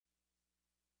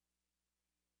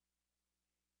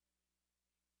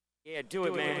Yeah, do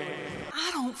it, man.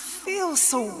 I don't feel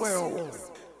so well.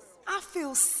 I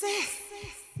feel sick.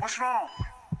 What's wrong?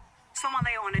 Someone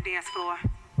lay her on the dance floor.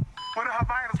 What are her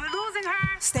vitals? We're losing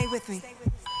her. Stay with me.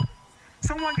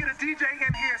 Someone get a DJ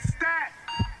in here. Stat!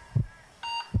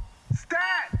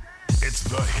 Stat! It's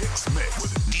the Hicks Mix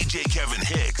with DJ Kevin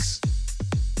Hicks.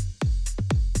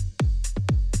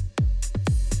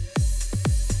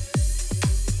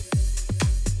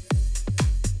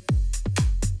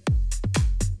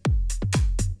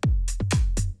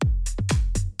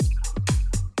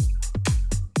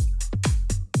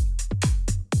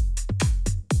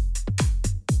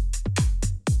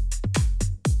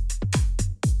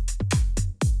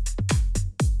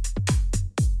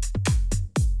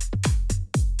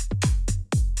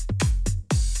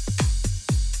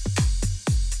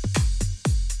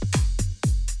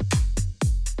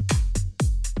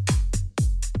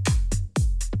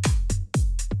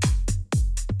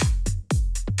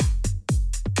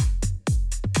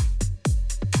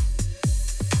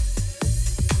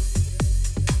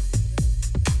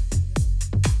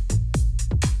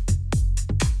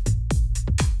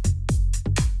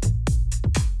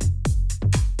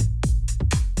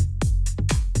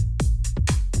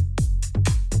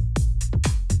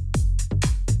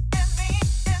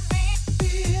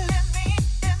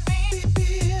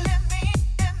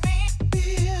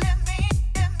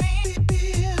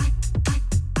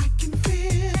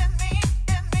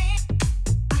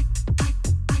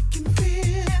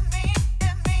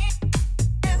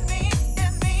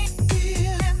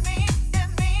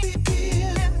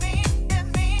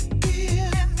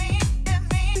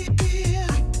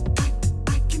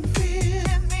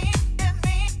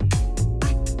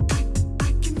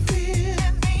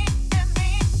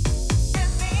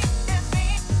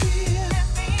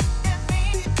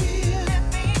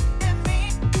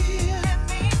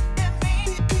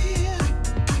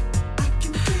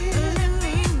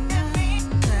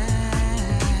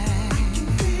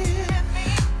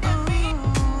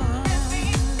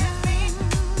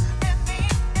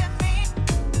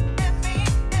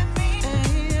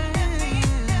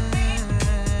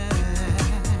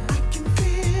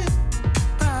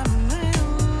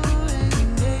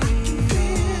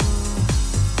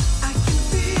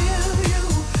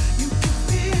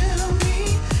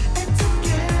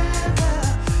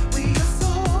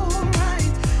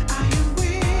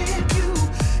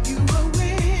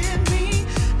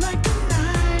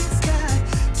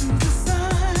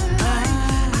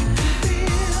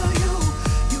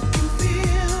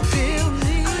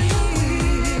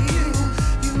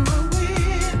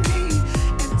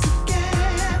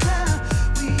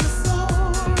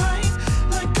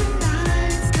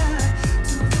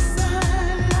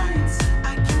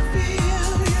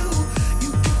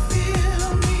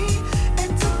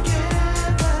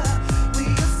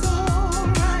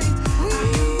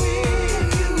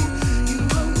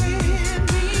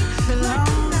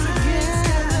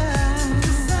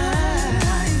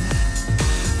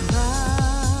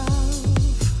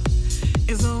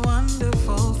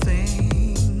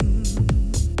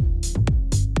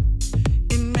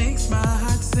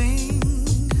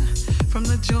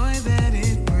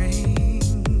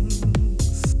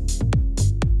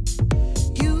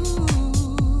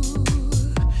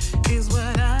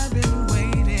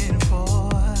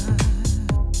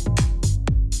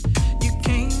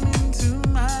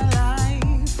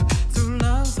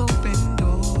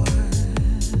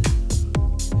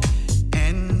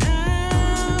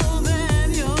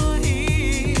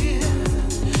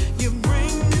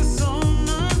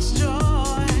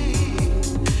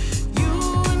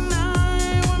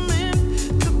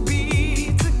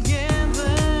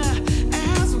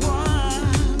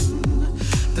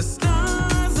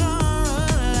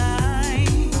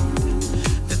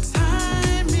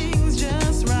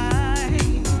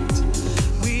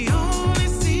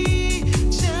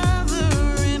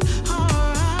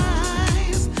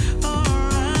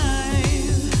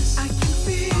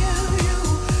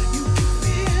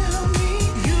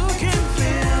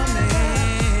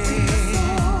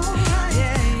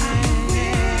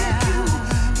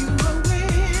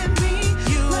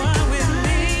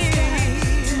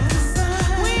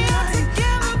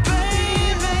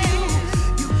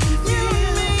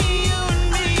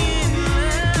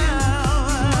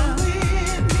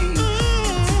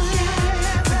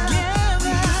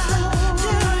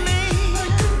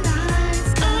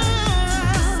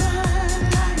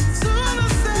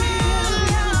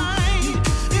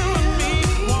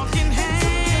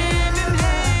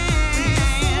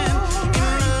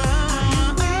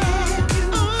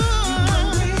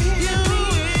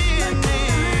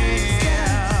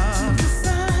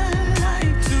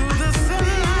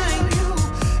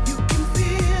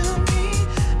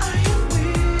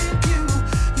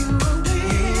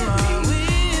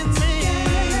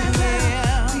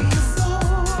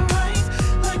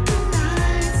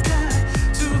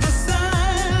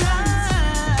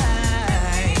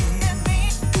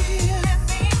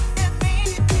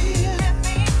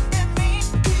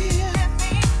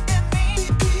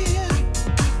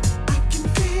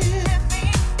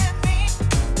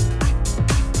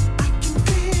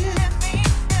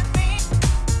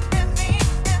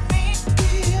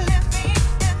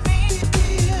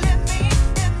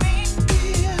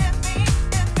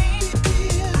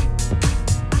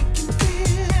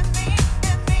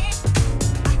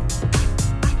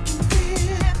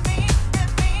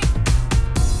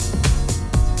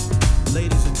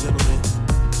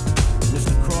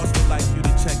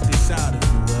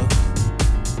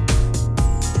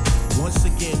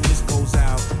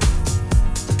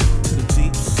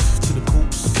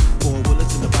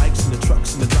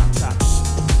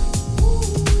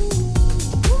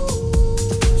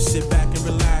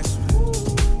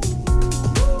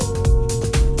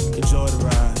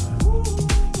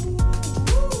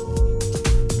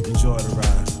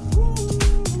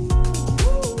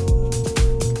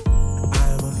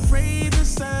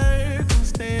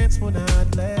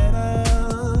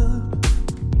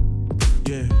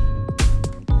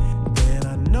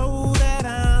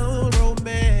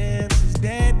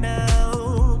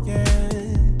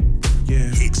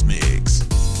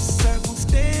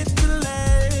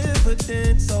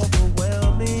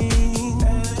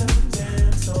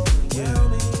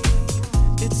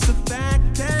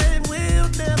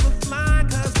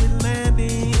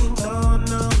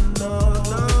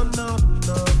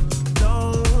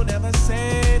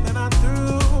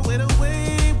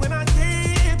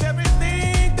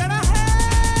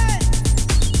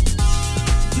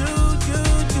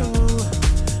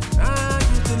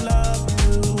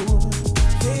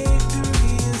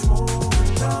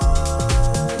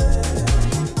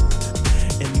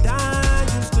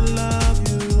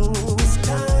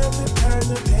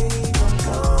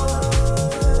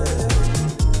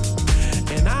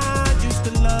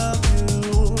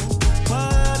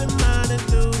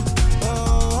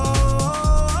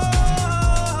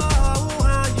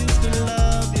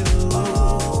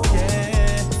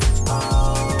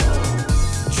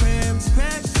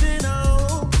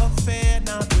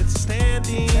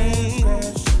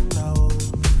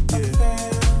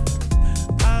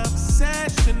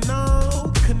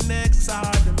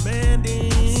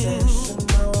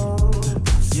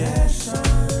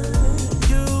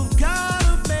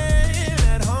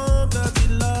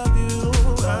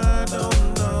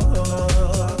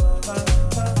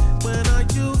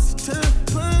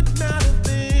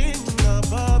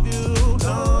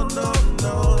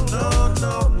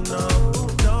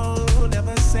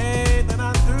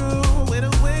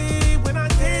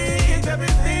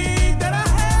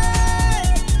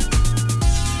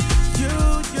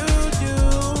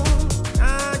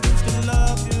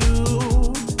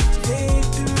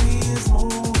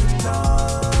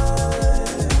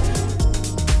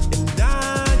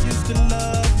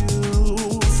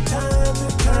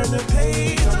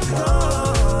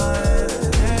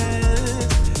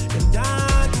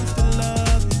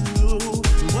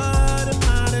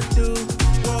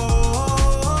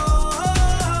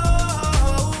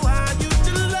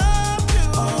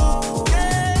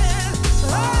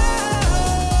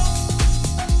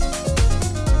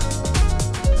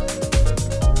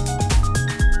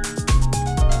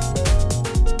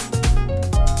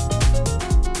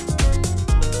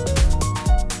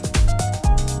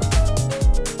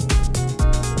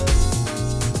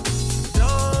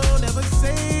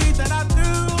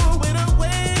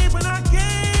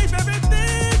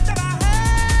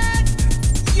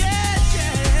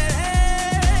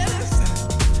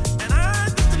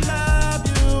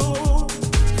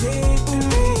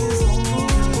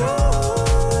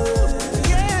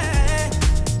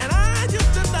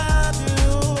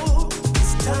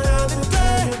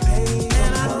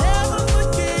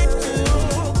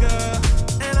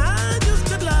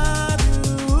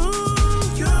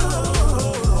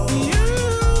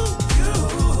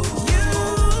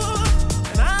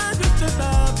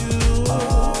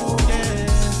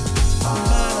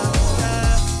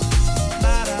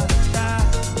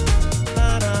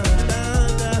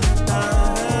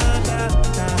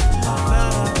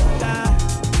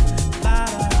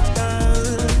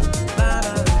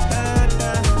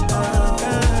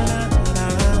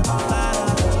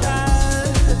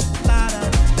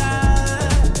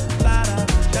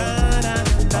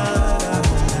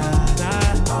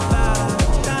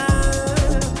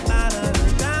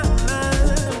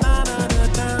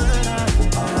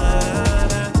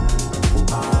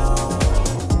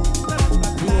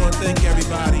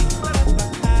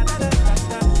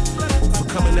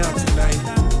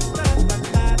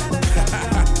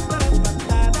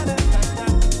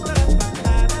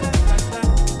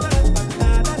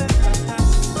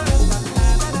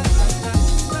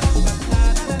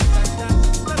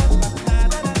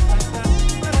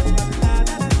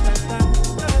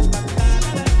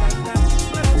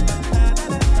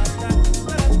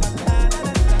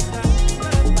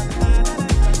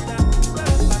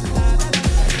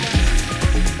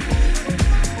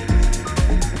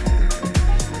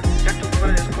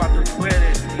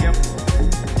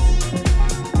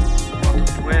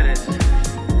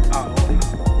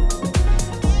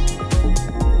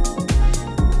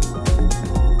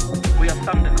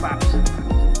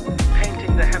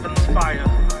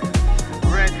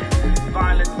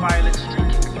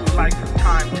 life as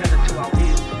time tended to our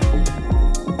wheels.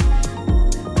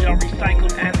 We are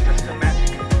recycled ancestor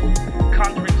magic.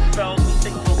 Conjuring spells we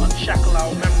think will unshackle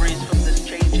our memories from this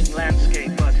changing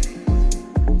landscape, but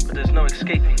there's no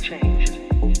escaping change.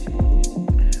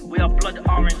 We are blood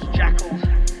orange jackals,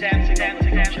 dancing, as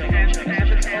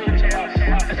if it's owed to us,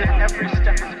 as if every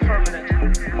step is permanent,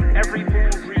 every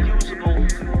move reusable.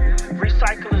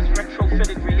 Recycle is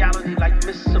retrofitted reality like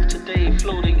mists of today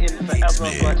floating in forever,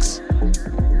 but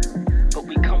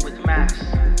we come with mass,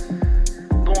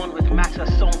 born with matter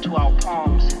sewn to our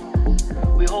palms.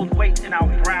 We hold weight in our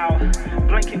brow,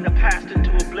 blinking the past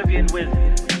into oblivion with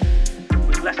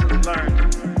lessons learned,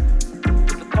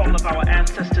 with the call of our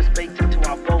ancestors baked into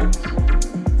our bones,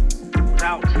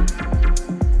 without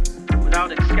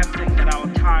accepting that our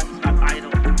time's not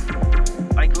idle.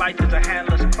 Like life is a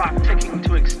handless clock ticking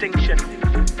to extinction,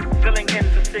 filling in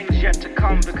for things yet to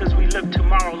come because we live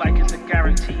tomorrow like it's a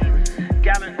guarantee,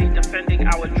 gallantly defending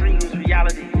our dreams'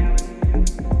 reality,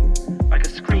 like a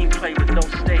screenplay with no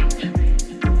stage,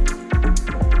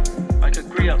 like a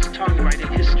griot's tongue writing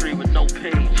history with no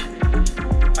page,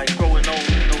 like growing old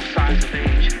with no signs of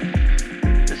age.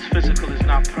 This physical is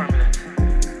not permanent.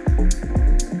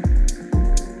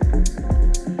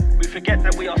 We forget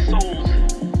that we are souls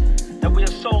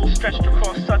stretched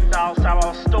across sundials,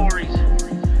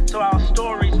 so our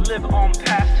stories live on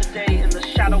past today in the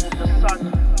shadow of the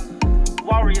sun.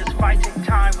 Warriors fighting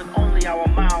time with only our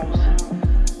mouths,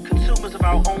 consumers of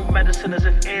our own medicine as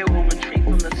if air will retreat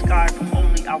from the sky from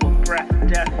only our breath.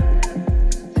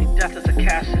 Death is a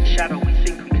cast and shadow we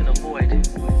think we can avoid.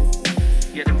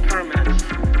 Yet impermanence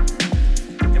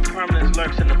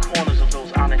lurks in the corners of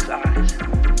those onyx eyes.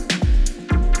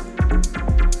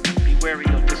 Be wary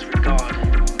of disregard.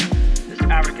 This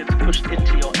arrogance pushed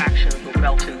into your actions will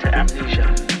melt into amnesia.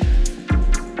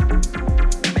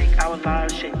 We make our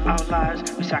lives, shape our lives.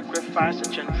 We sacrifice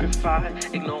and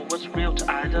gentrify. Ignore what's real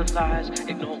to idolize.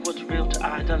 Ignore what's real to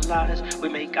idolize. We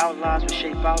make our lives, we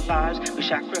shape our lives. We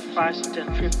sacrifice and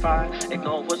gentrify.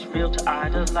 Ignore what's real to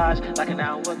idolize. Like an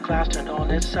hourglass turned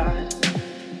on its side.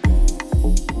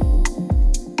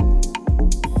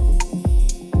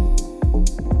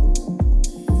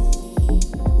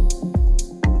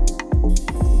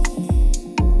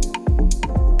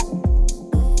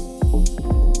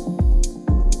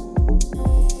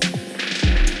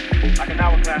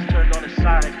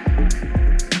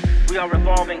 We are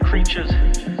revolving creatures,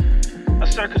 a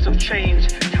circus of change.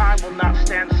 Time will not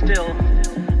stand still.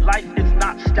 Life is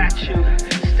not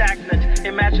stagnant.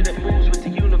 Imagine it moves with the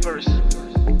universe.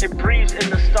 It breathes in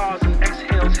the stars and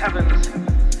exhales heavens.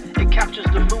 It captures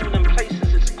the moon and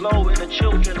places its glow in the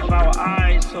children of our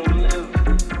eyes. So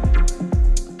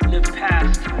live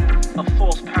past a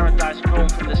false paradise grown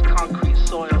from this concrete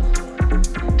soil.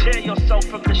 Tear yourself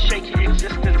from the shaky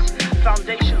existence.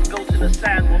 Foundations built in the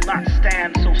sand will not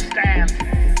stand, so stand.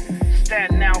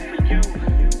 Stand now for you.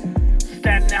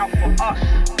 Stand now for us.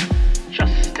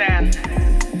 Just stand.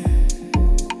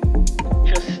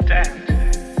 Just stand.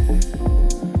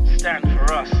 Stand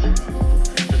for us.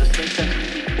 Does this make sense?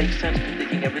 Make sense?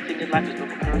 Thinking everything in life is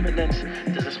built for permanence.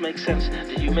 Does this make sense?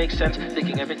 Do you make sense?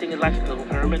 Thinking everything in life is built for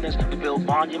permanence. We build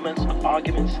monuments of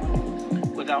arguments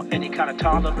without any kind of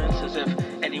tolerance, as if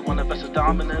any one of us is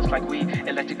dominance, like we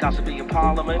elected God to be in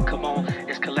parliament. Come on,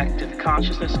 it's collective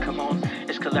consciousness, come on,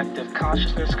 it's collective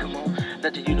consciousness, come on,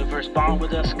 let the universe bond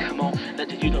with us, come on, let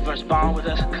the universe bond with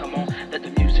us, come on, let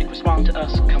the music respond to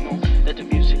us, come on, let the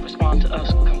music respond to us,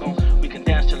 come on, we can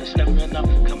dance till it's never enough,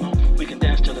 come on, we can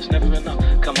dance till it's never enough,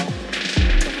 come on, come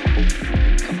on,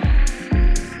 come on.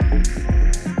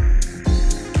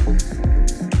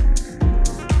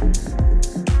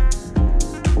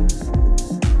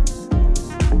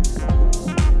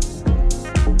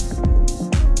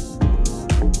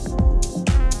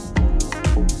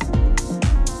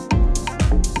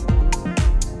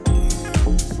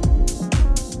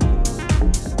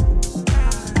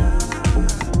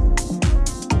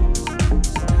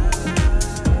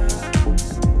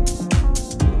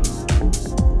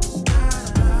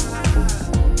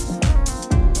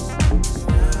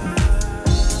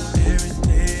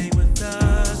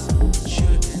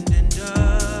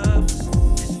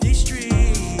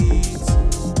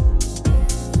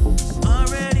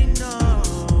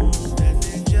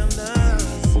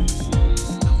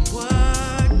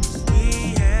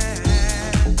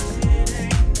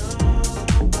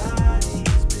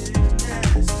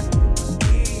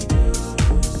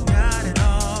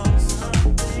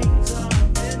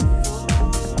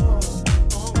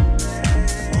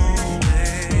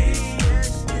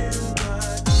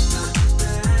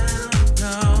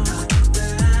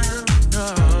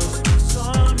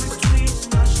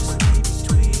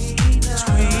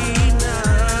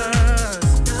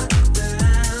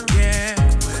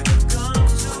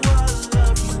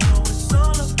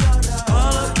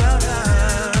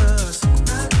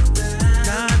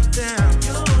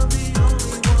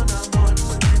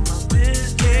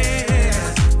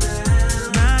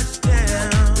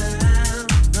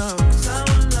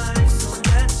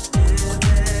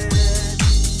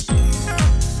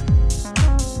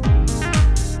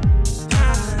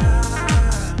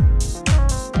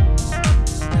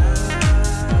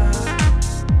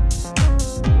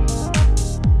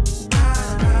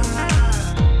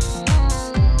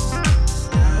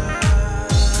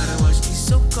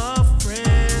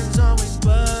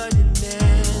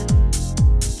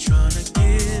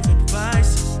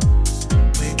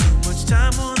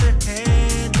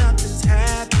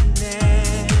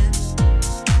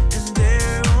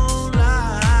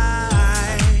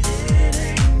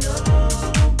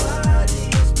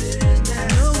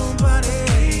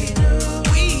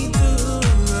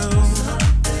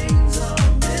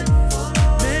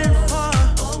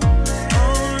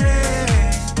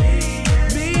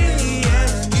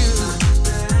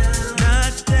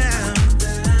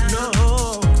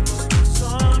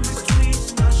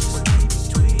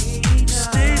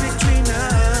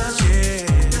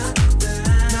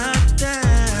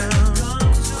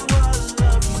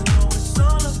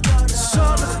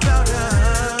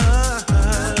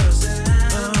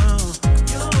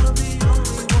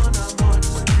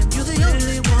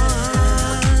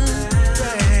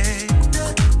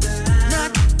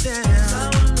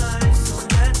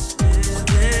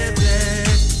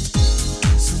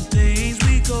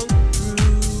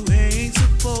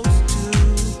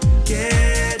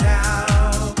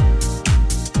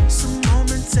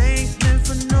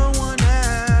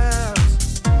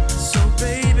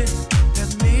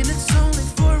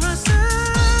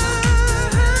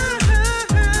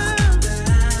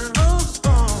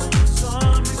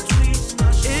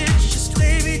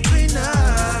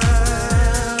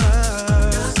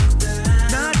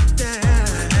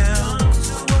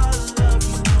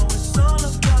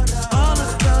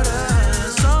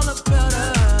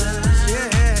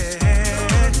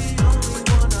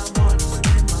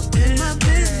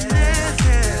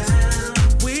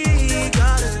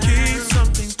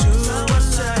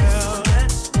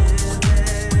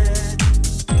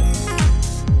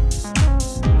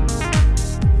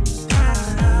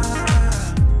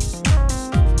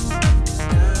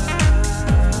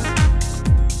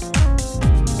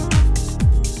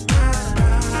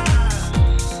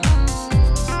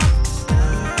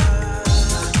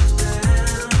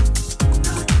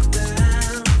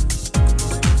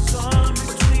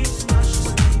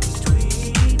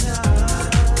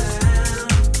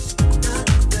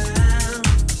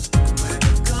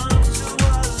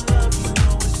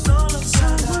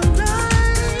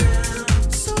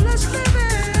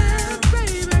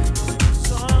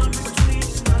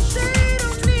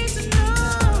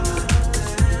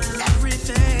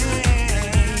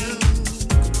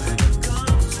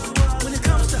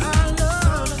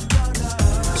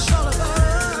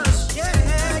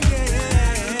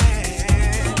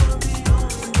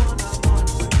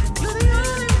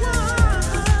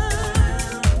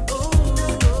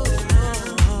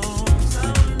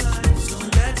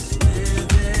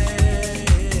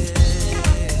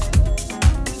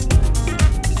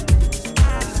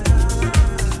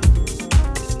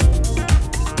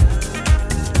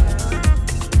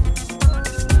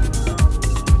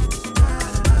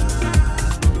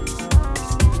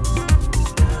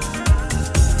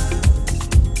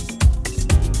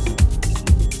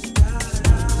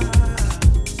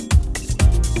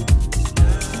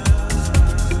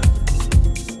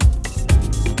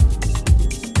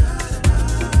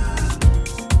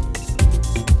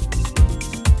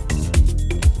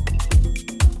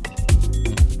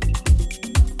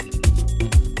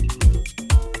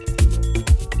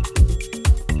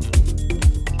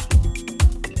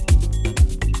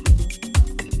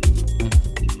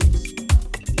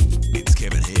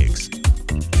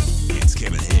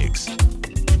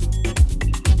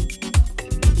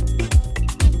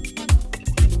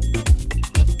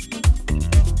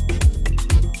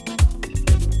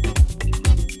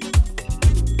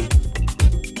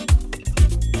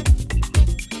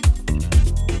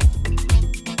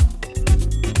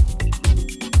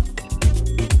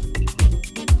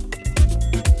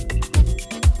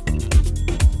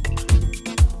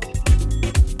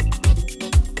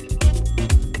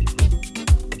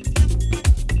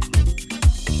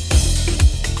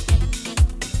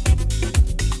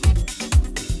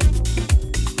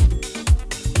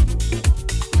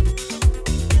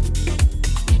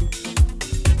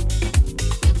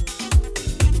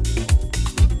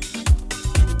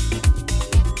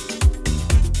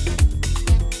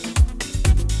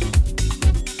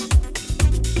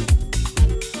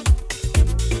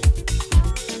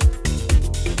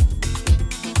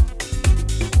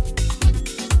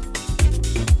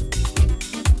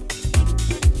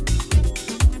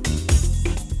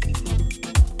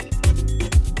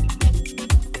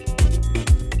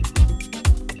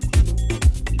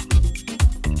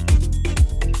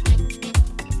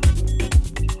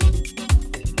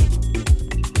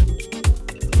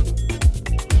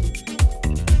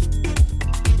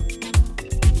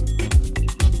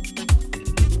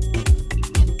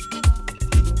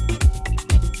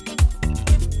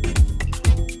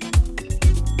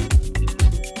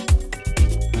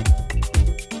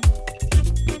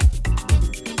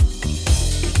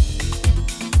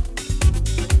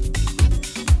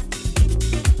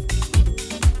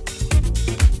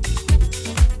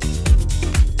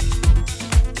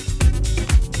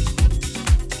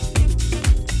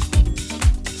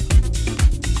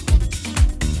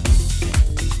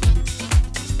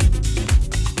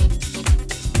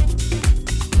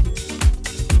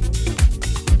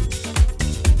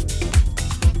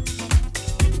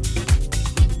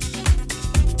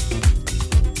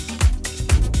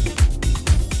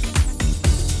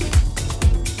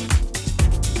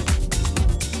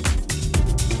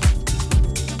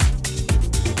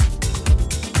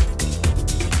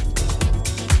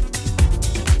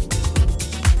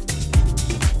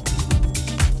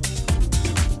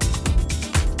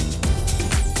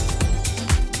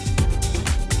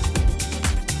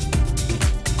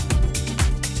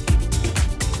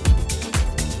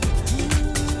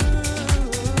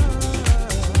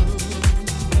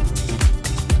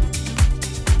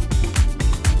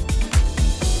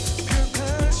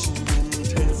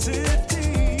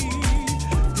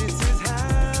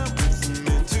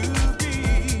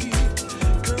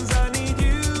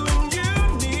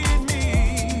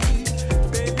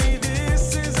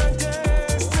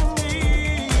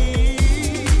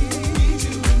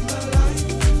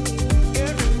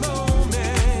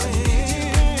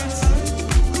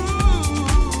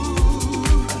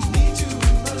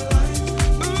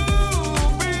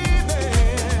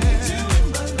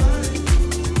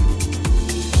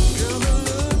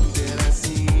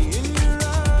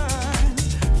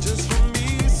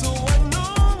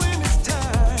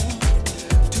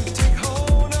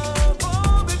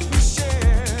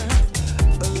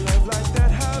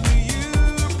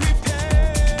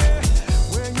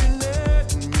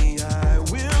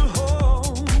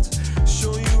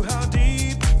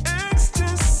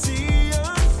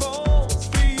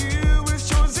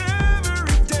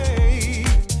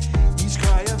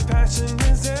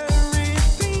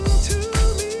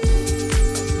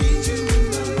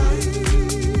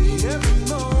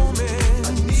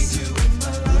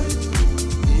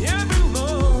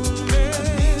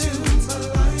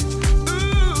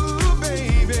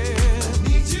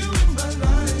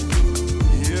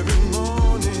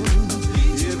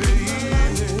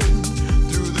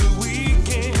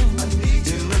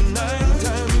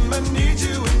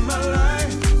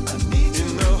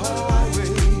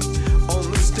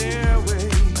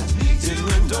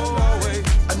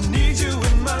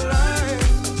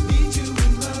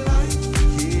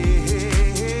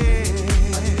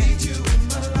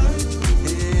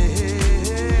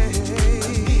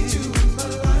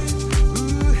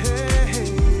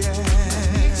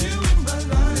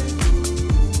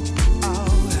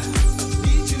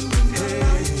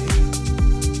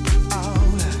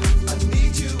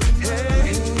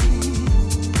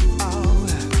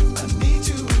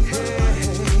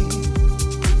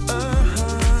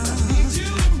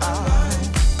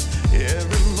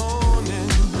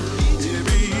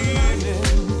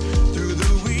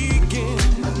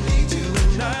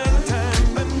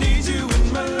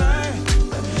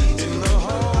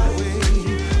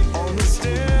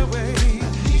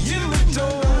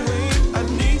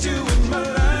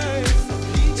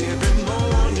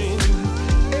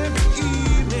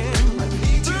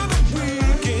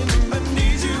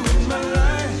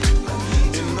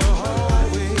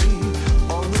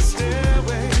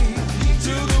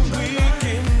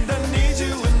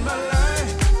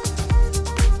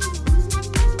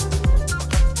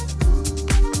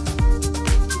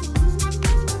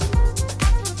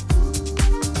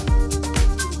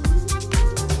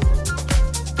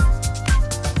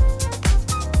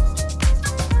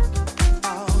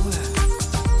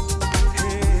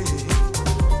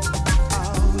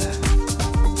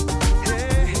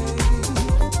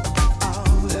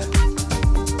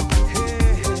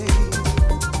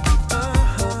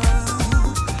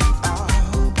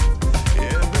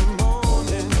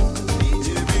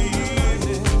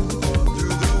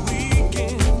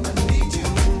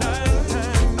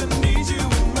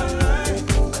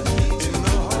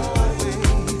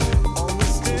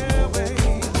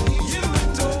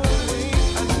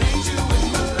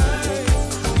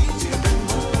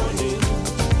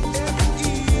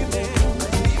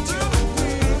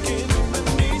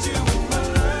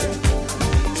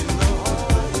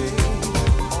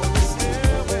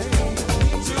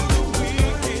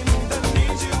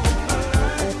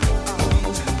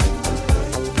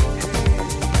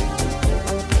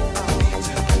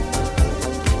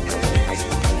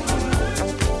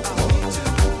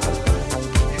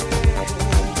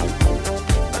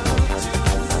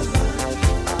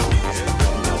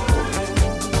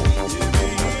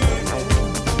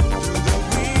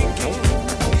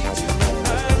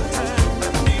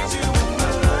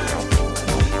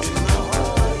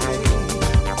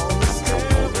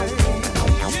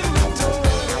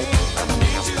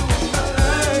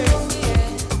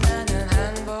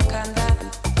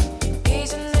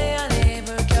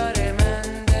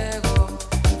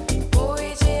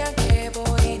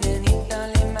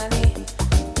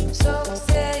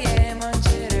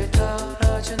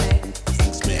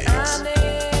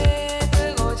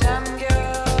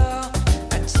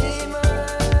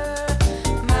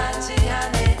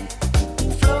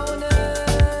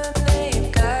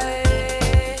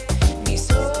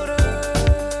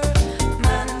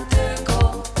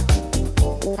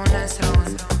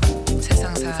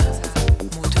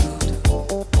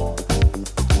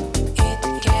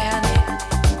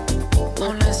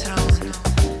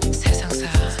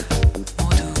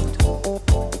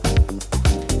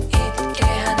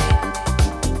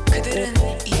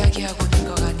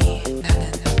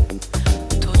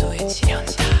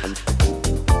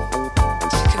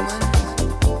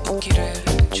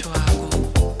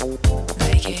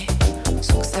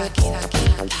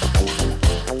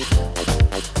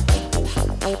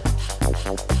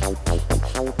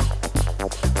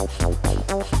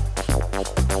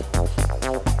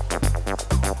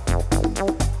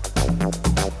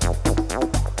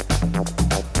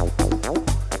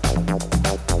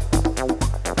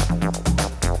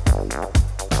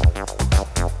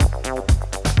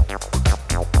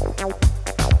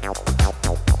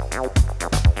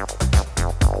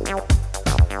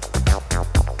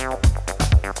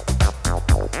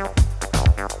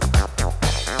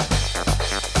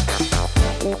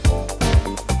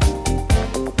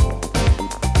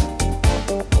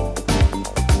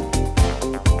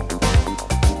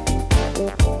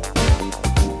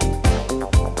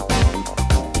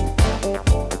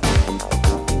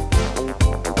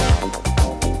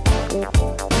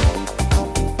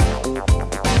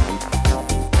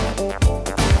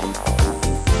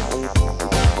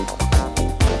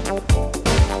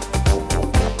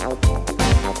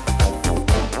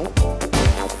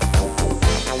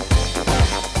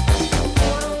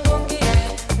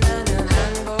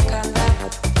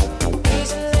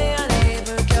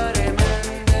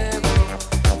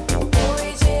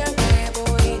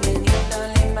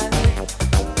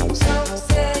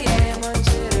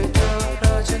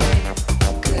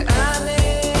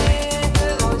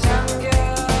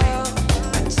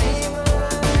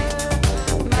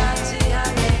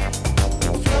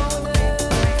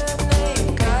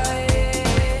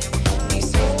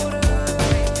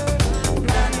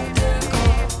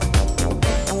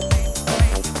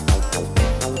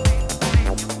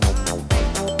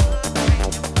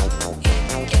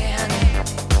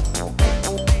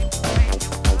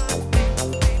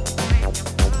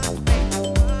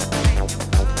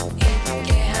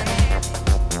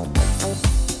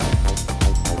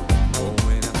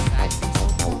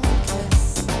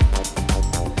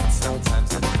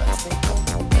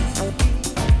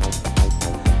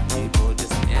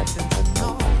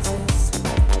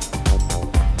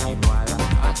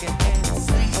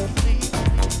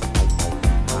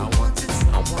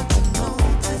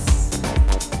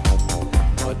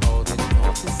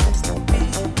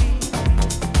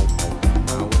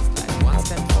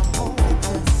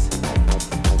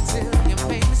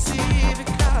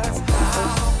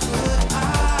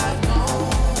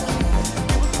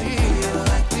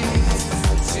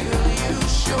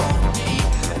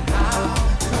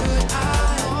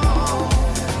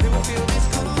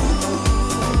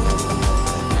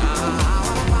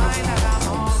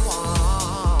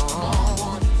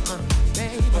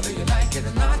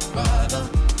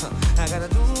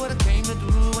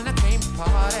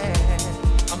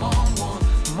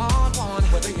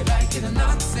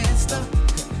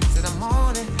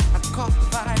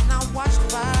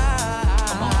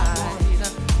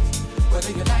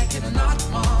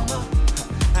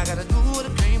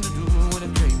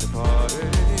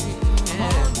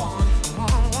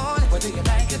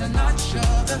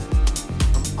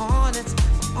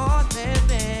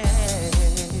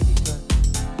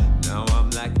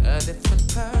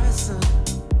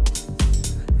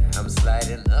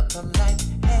 lighting up. I'm like,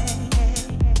 hey, hey.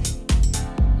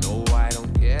 No, I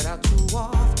don't get out too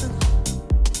often,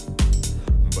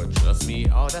 but trust me,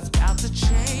 all that's about to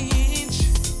change.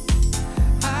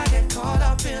 I get caught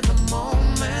up in the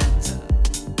moment.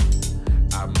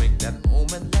 I make that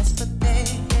moment last for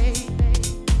days.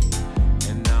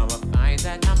 And now I find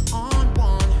that I'm on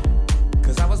one.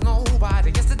 Cause I was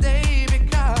nobody yesterday.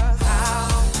 Because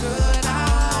how could I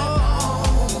know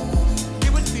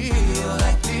it would feel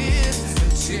like this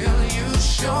until you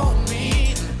showed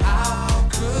me? How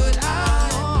could I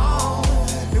know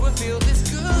it would feel this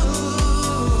good?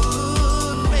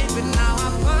 Baby, now I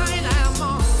find I'm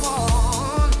on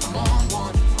one. I'm on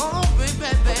one. Oh,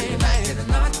 baby, baby. Like it or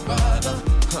not, brother.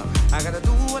 I gotta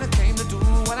do what I came to do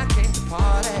when I came to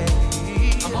party.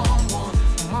 I'm on one.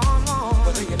 I'm on one.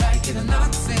 Whether you like it or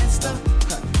not, sister.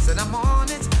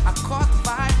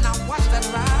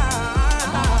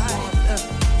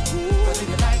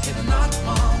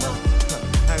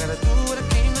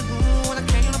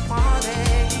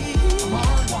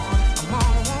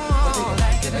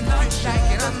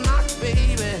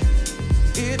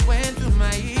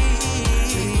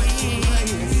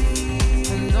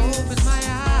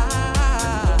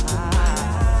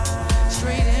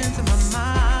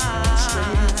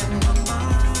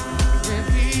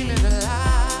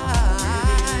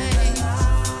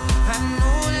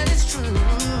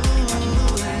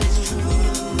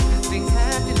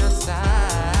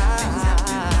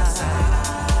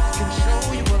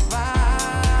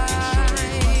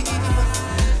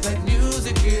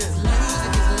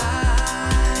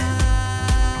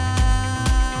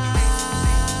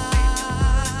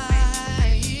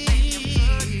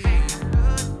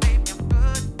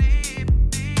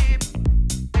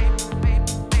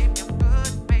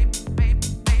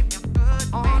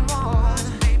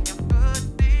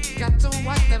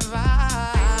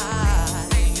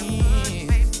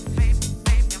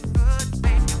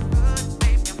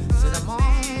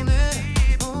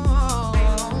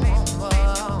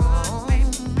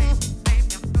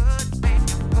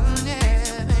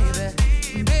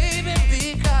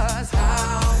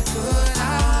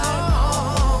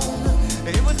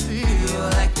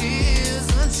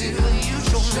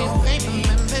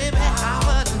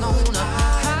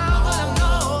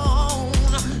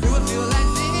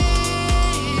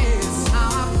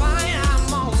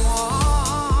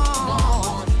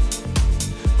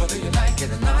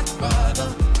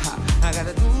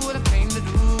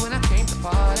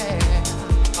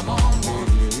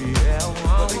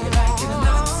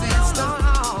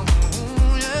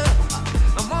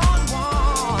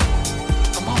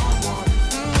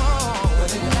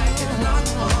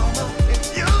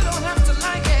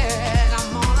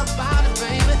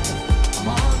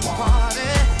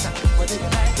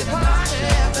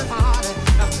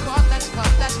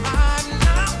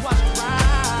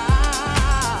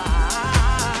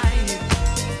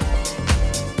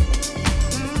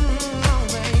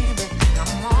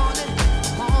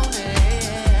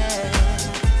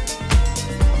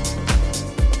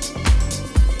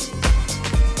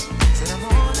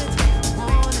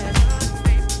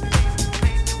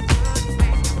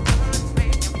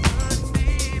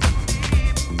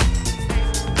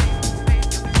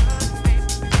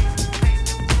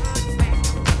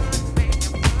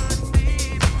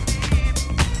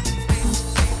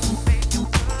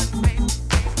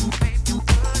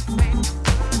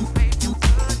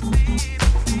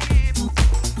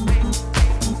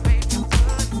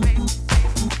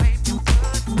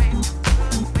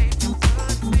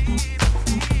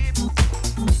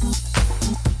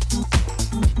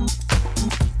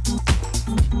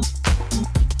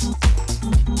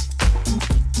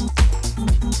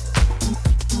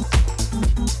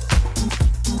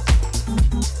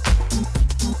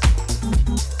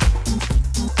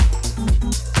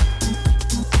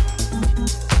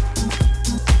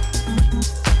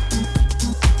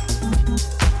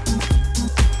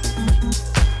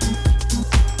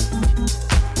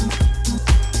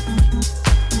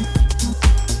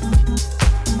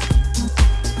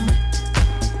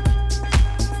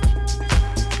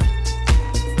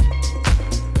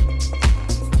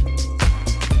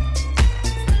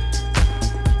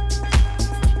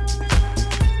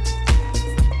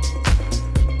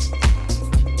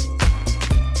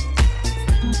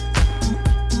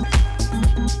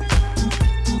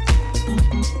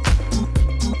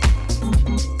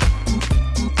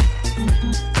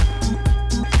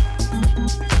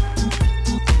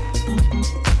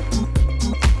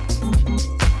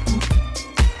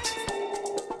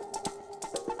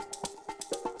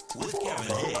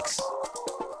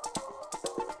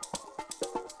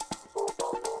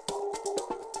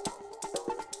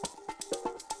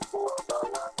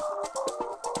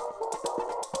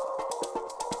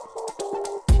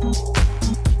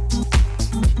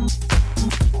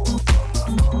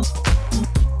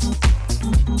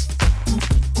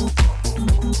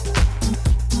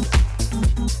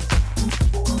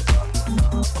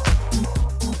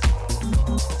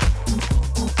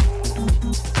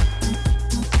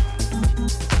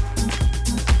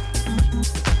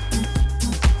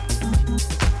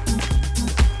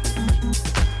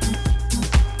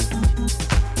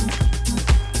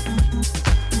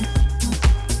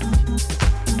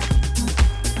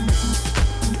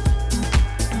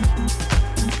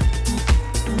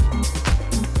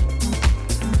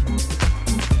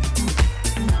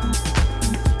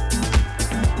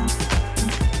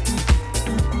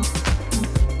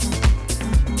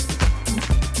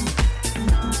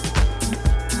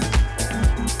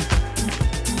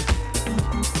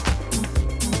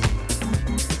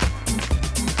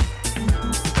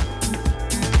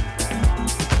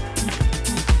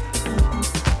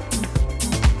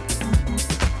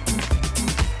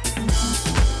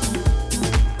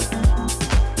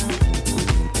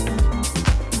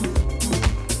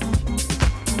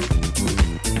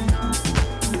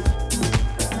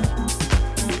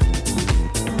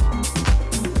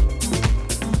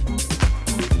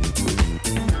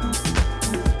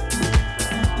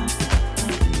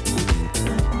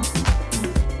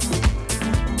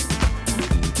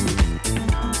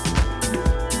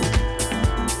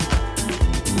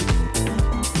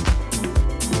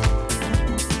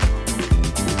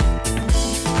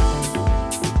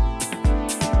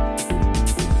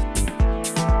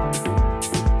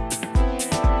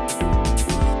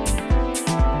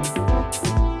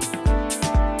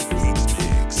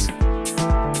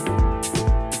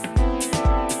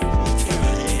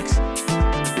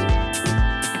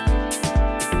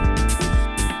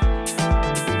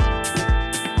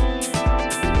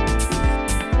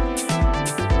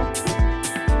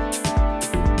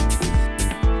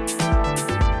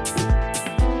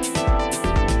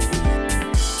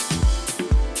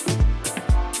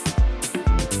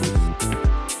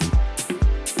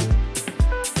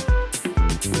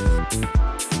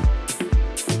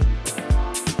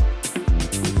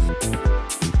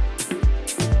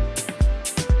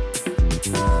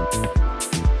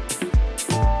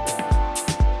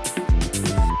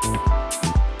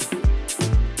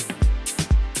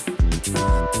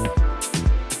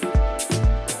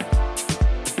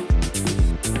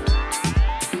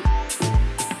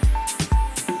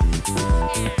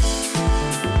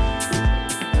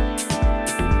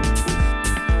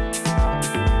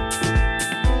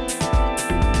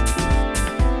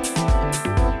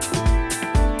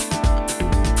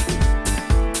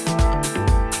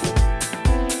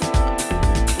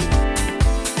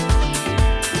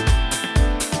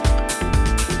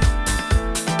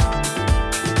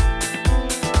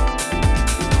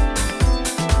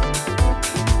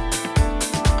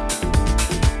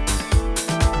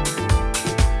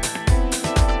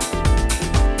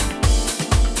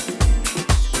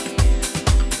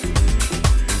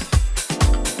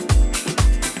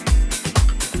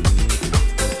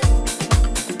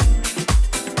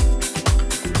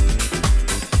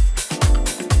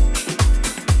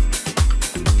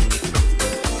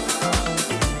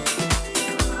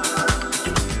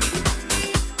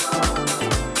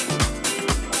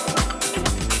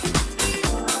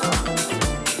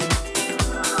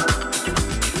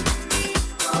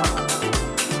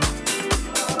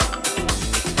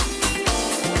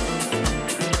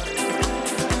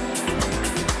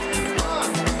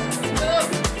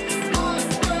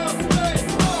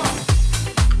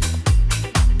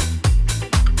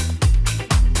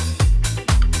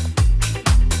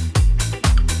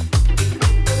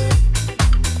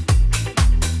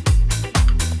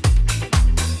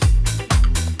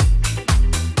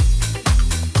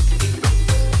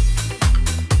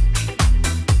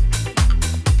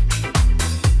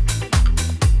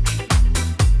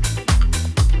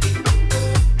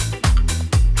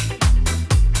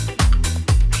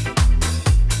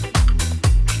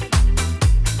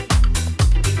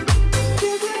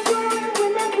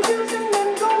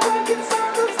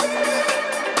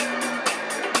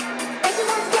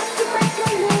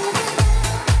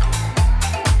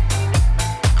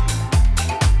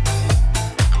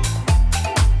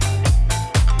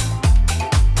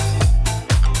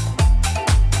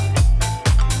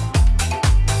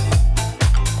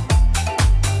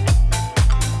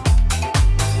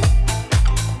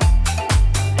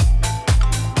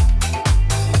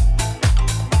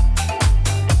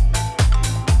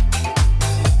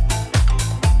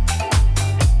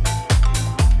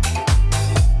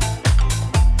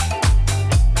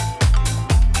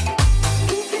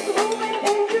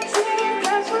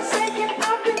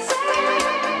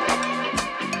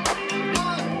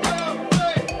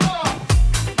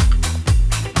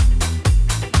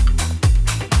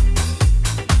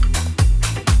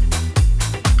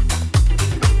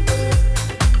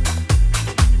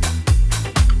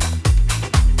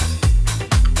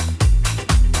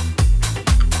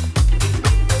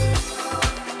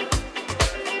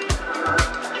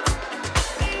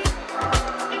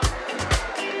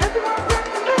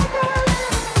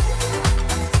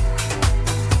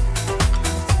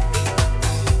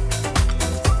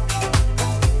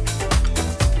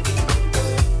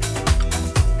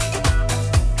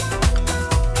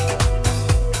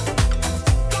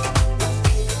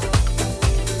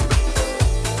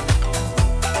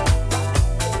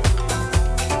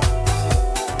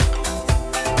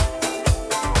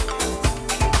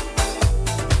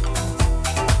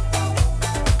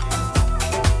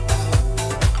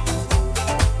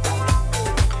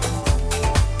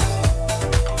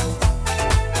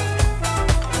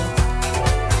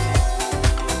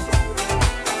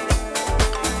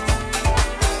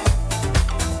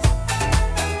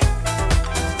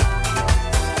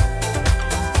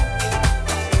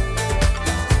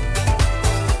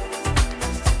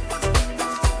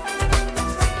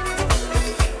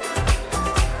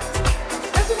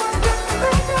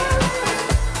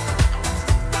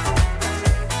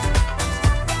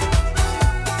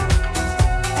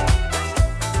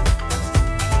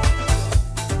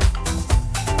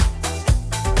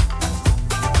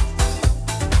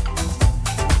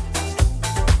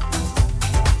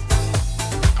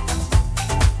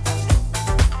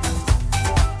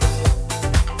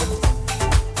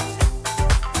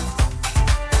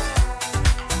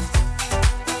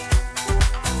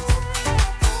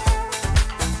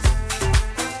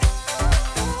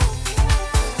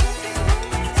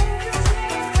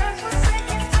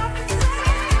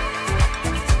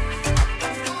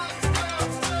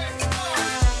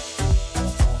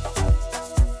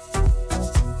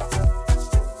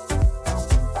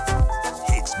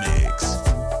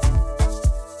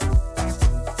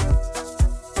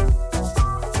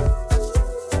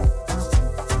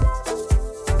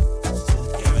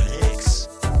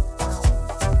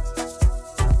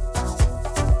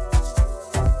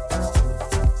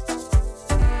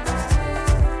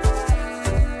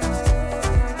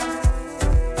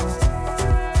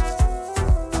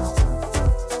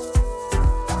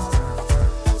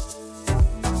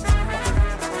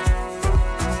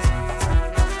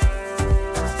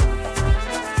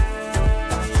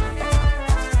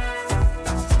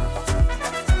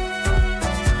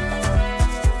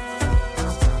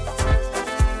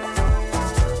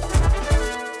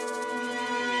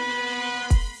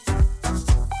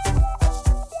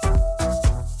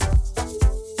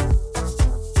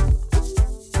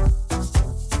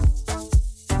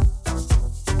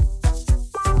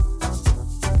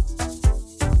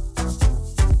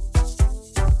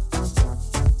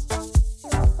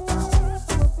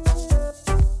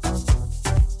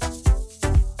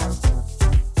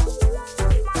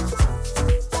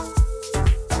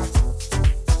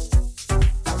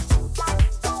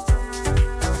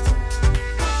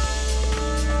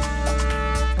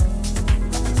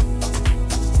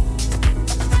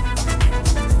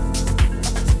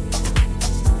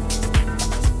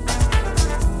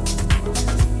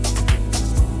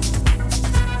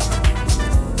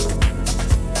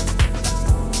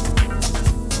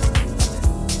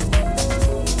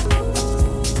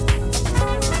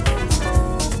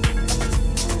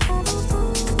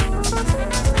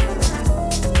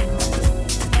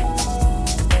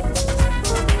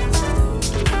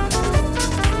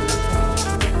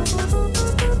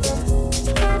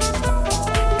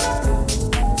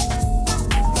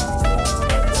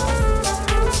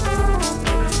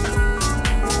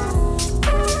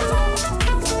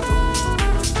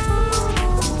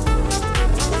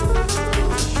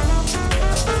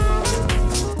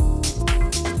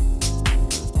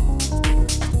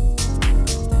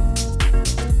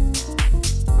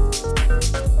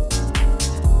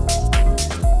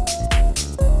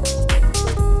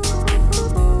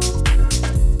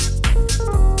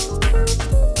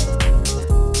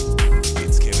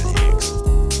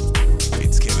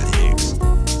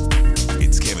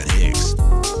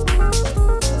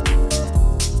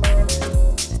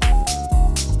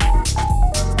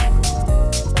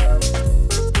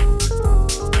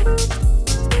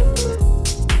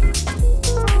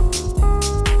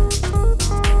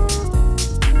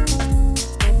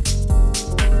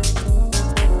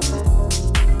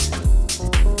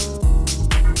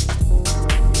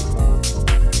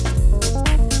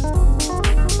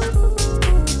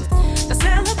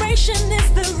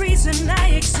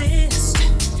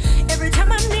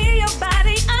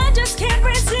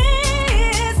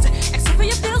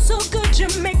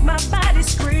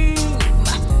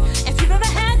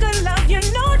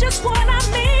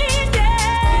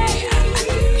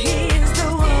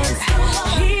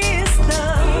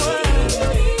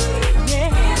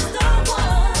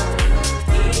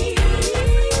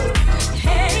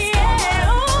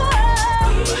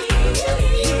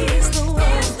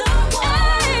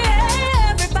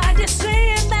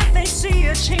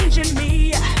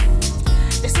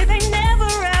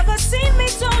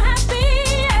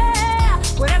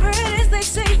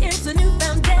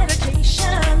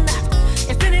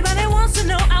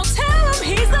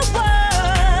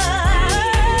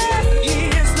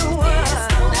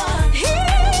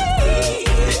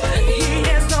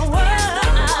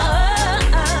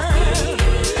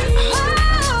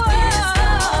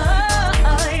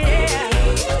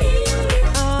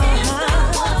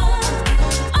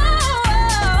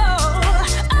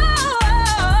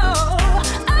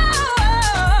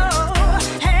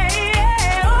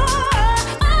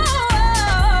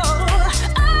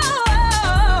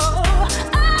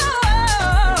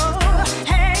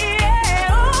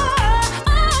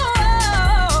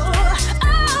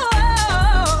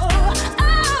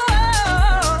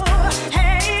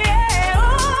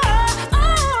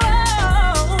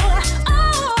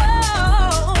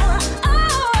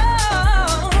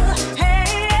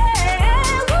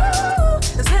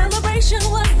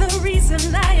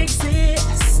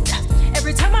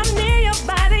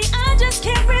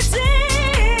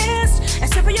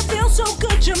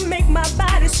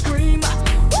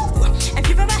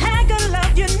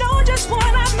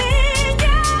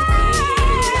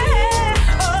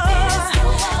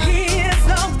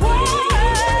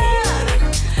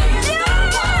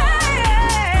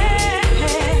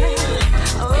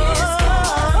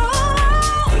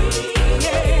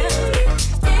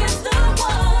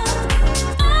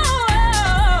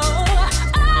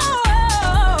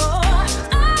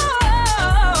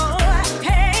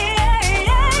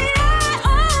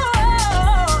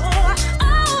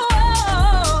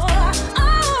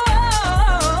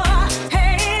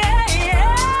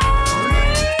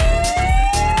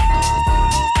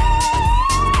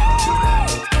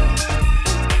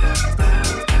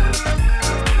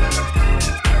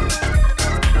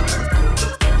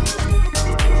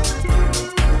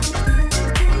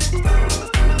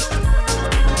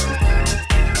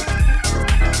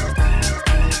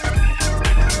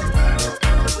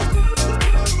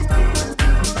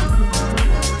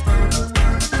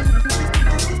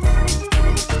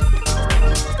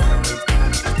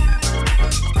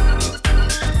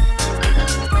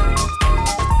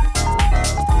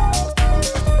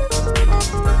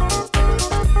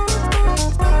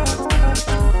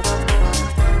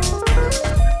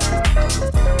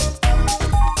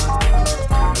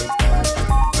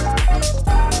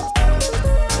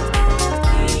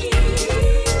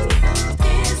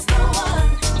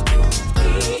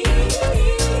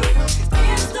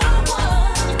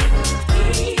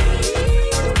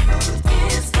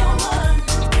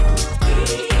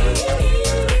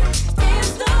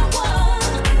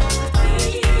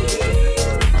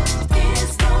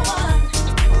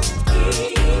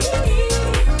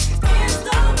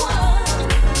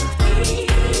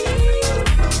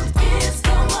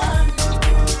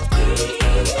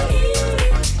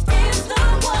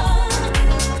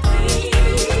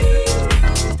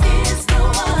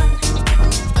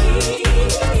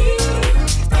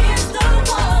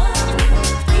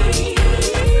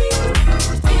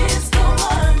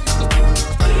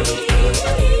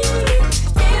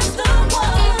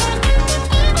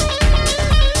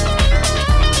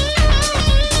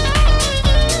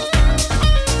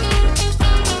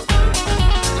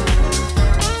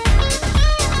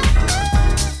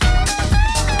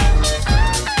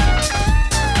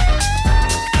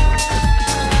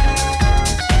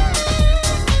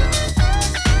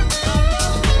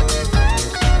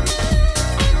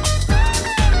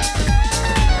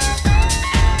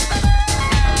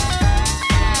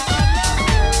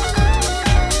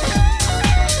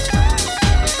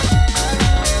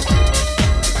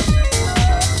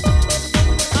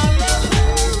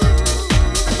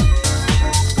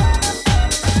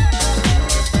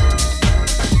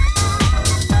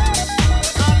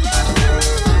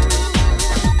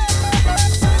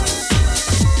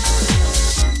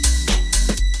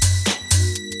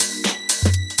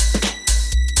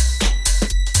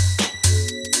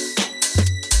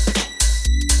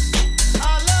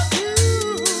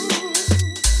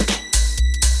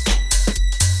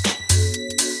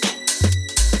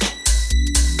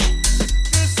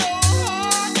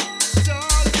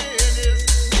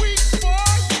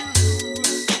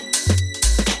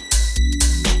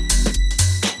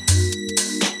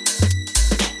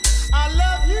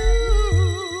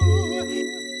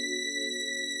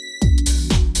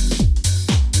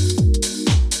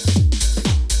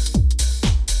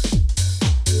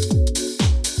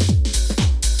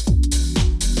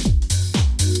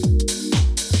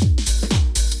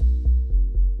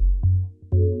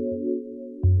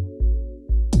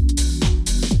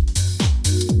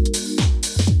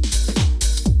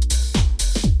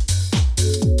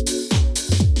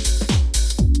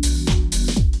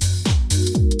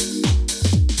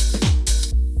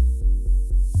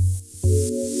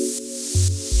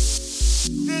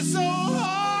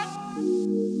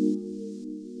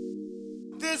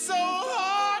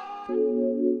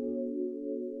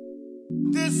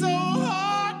 This old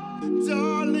heart,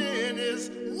 darling, is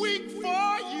weak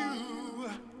for you.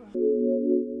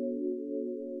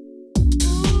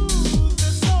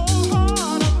 This old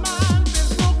heart of mine been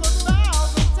broke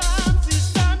 1,000 times. Each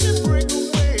time you break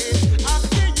away, I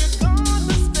feel you're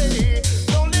gonna stay.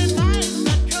 Lonely nights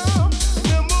that come,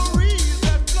 memories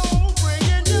that flow,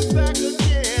 bringing you back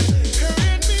again,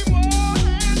 hurting me more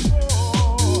and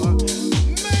more.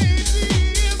 Maybe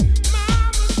it's my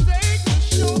mistake to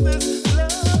show this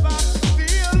love I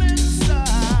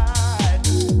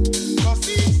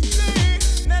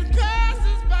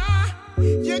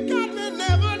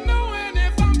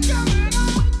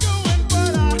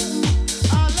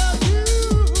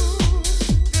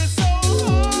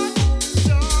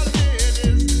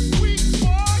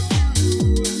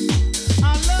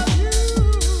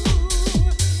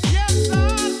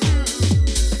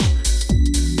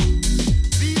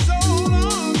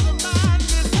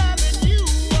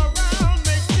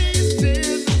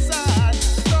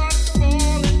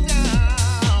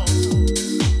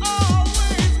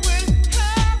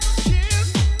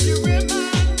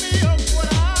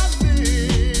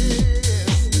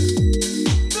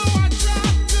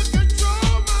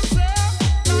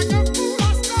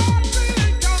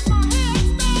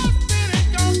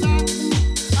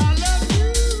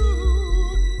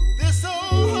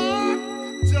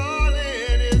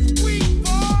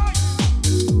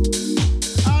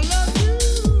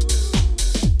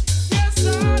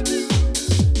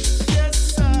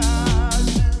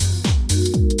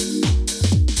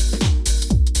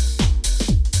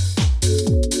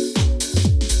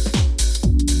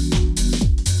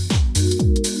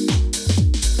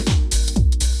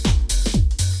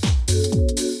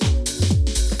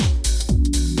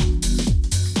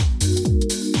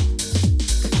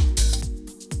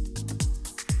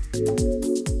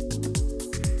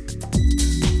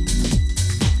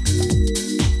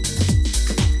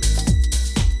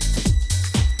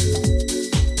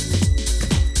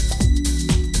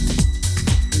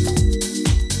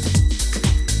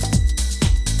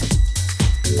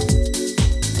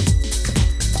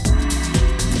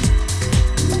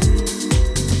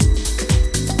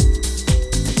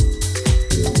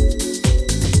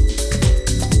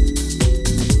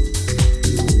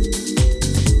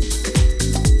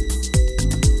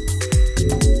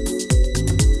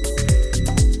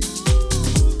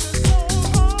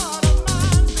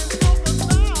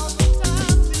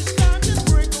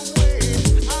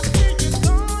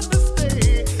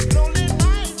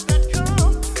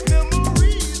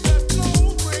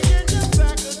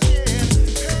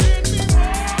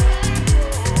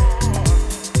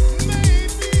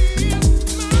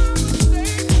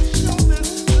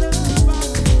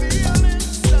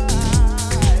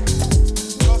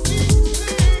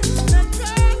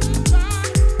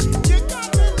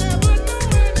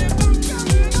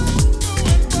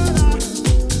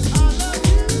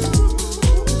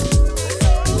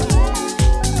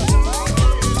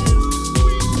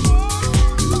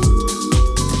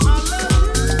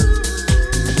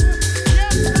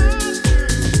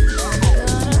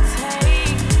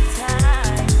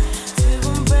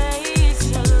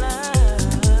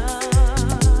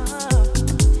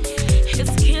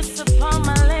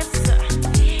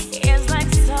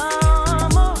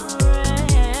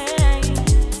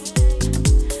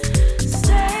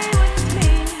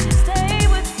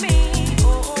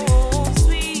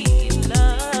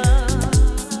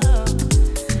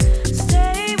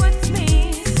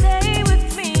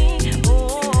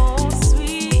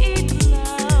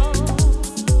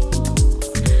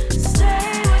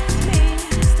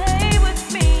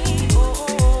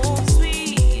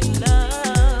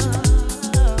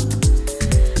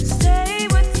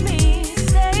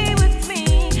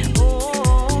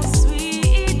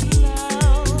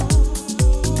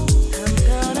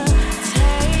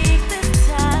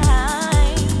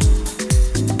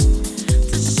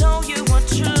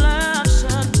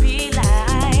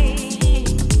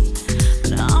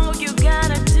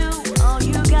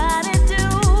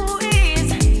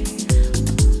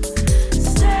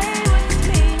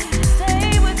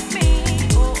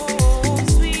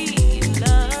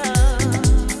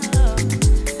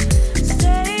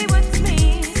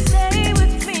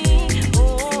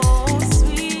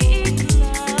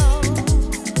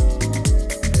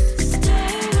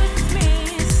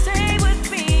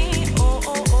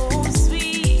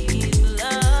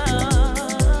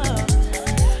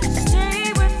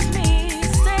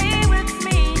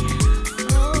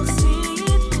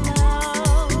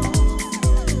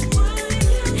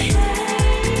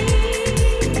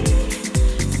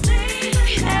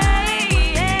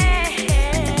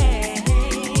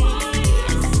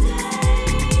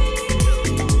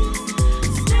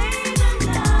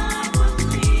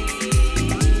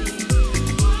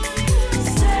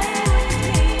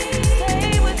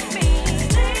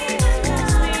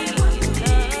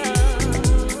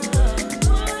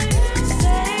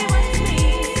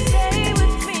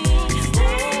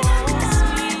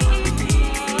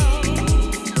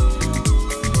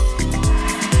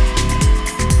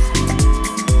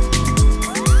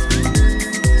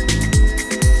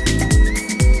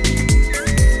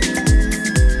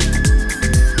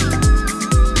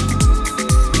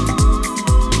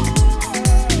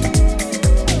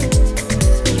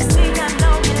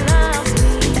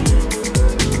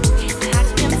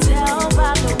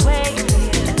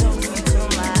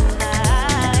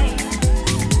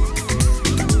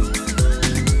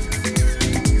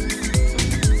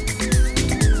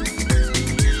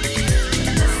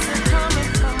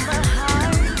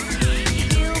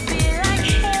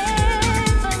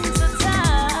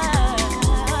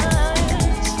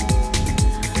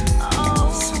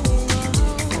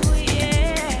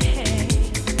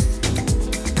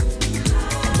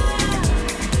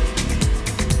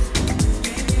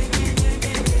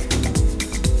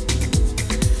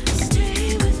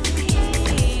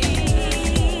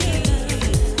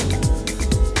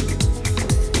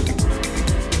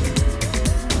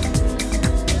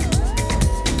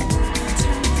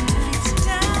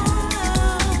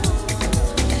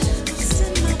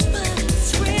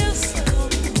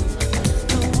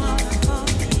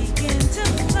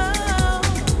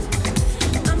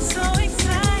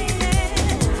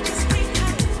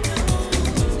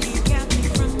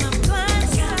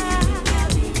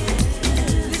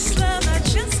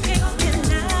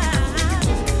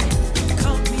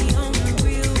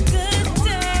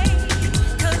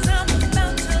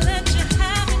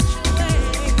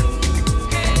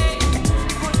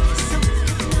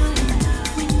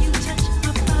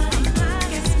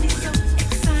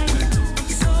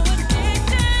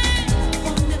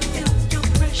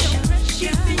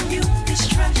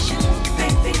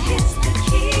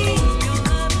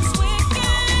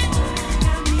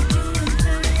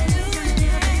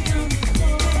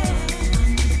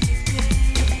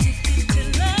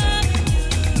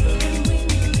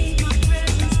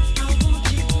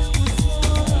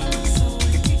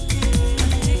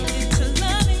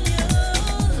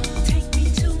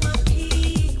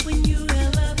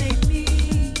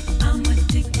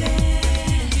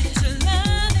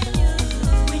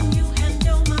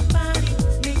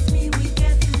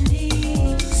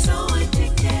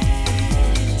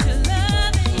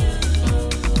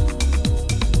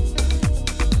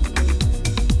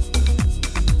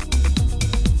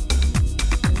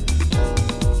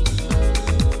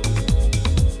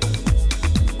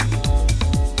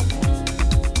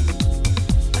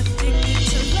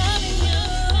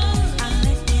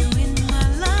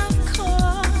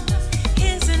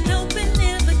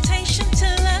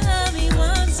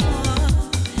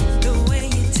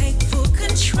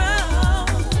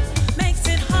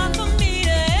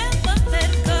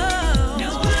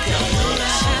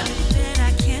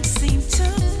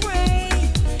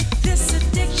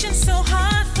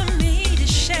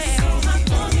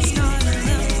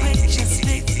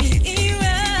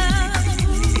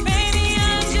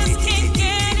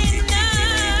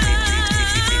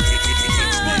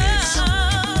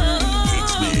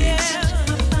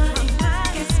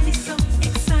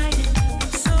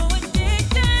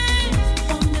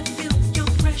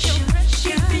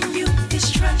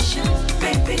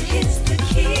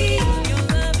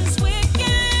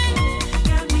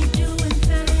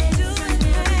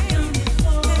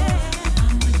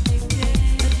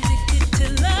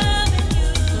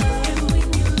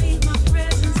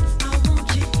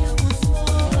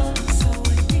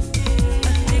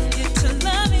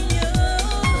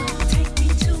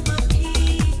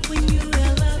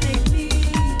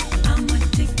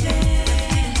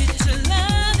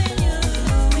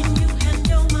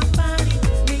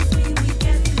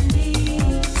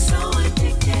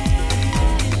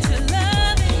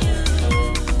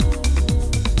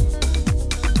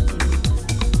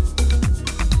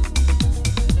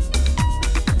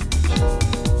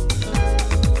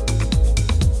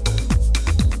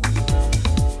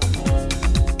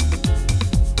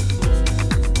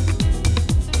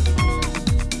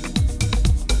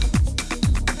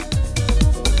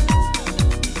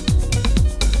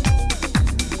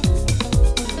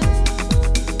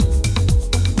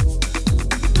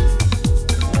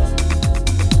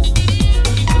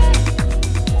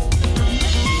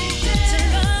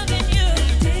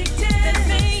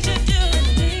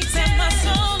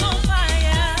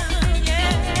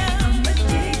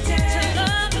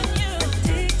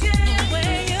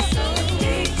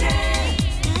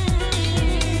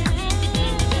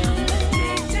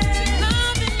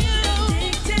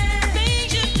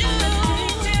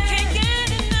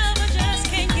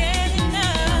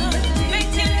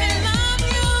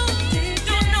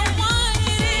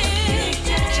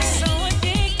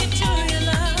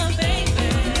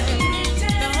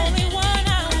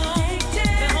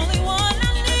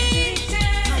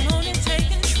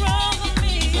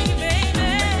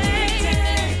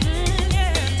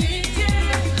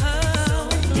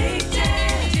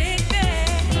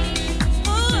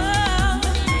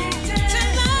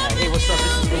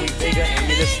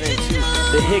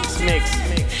Hicks mix.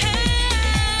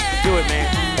 Do it,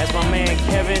 man. That's my man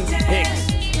Kevin Hicks.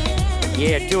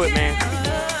 Yeah, do it, man.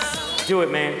 Do it,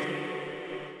 man.